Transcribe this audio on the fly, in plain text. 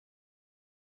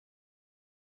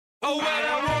Oh, when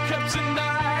I woke up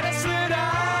tonight, I said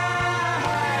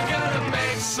I'm gonna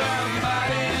make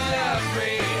somebody love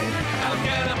me. I'm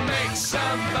gonna make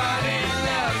somebody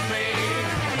love me.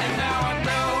 And now I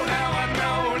know, now I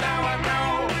know, now I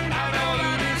know, I know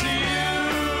that it's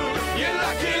you. You're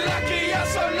lucky, lucky, you're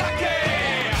so lucky.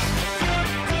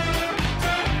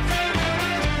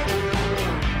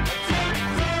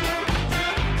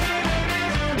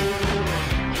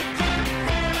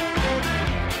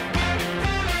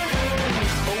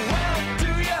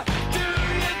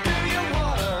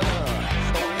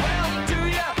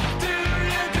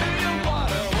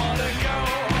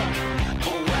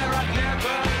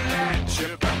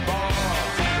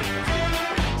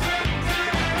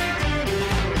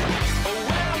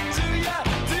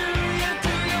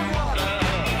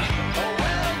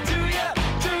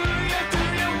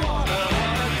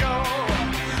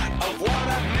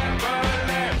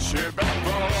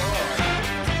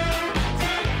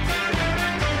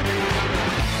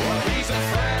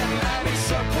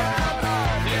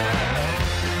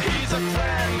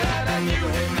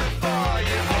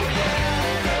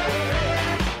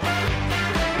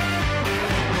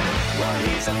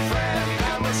 He's a friend,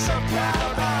 and we're so proud.